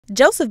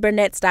Joseph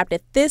Burnett stopped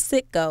at this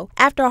Citgo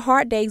after a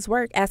hard day's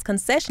work as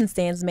concession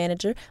stands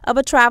manager of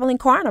a traveling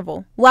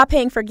carnival. While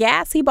paying for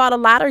gas, he bought a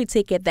lottery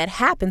ticket that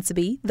happened to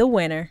be the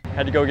winner.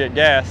 Had to go get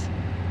gas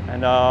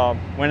and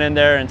went in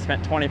there and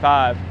spent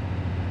 $25.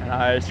 And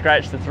I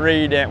scratched the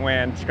 3, didn't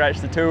win.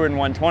 Scratched the 2 and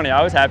won $20.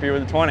 I was happy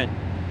with the 20.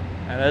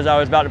 And as I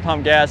was about to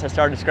pump gas, I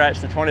started to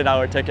scratch the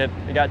 $20 ticket.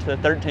 It got to the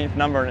 13th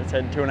number and it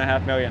said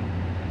 $2.5 million.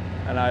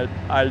 And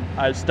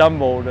I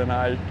stumbled and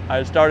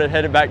I started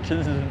headed back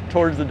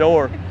towards the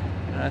door.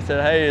 And I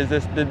said,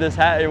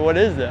 hey, what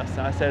is this?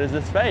 And I said, is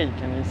this fake?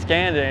 And he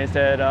scanned it and he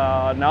said,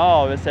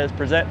 no, it says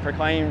present for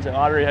claims at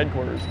lottery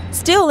headquarters.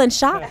 Still in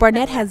shock,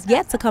 Burnett has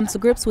yet to come to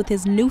grips with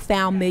his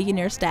newfound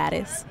millionaire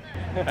status.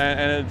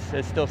 And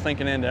it's still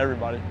sinking into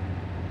everybody.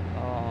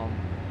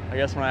 I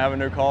guess when I have a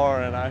new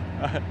car and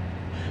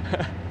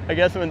I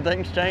guess when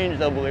things change,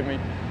 they'll believe me.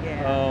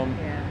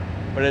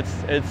 But it's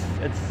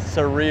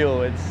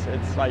surreal.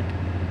 It's like,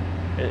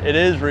 it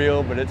is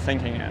real, but it's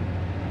sinking in.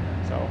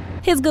 So.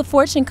 His good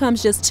fortune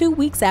comes just 2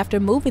 weeks after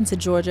moving to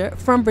Georgia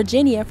from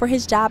Virginia for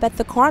his job at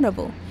the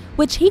carnival,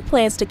 which he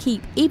plans to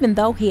keep even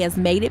though he has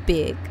made it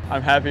big.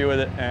 I'm happy with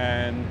it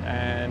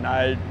and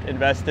I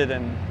invested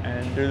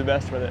and do the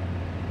best with it.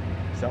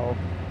 So,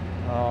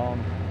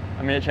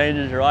 I mean, it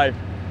changes your life.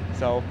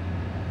 So,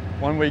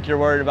 one week you're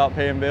worried about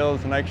paying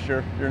bills, the next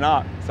you're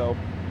not. So,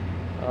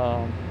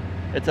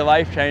 it's a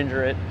life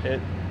changer.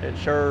 It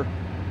sure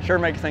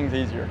makes things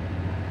easier.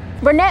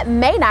 Burnett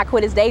may not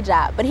quit his day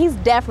job, but he's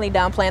definitely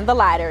done playing the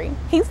lottery.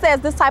 He says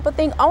this type of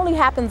thing only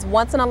happens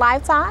once in a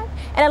lifetime,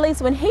 and at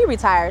least when he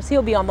retires,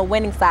 he'll be on the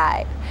winning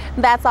side.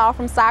 That's all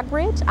from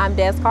Stockbridge. I'm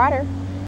Des Carter.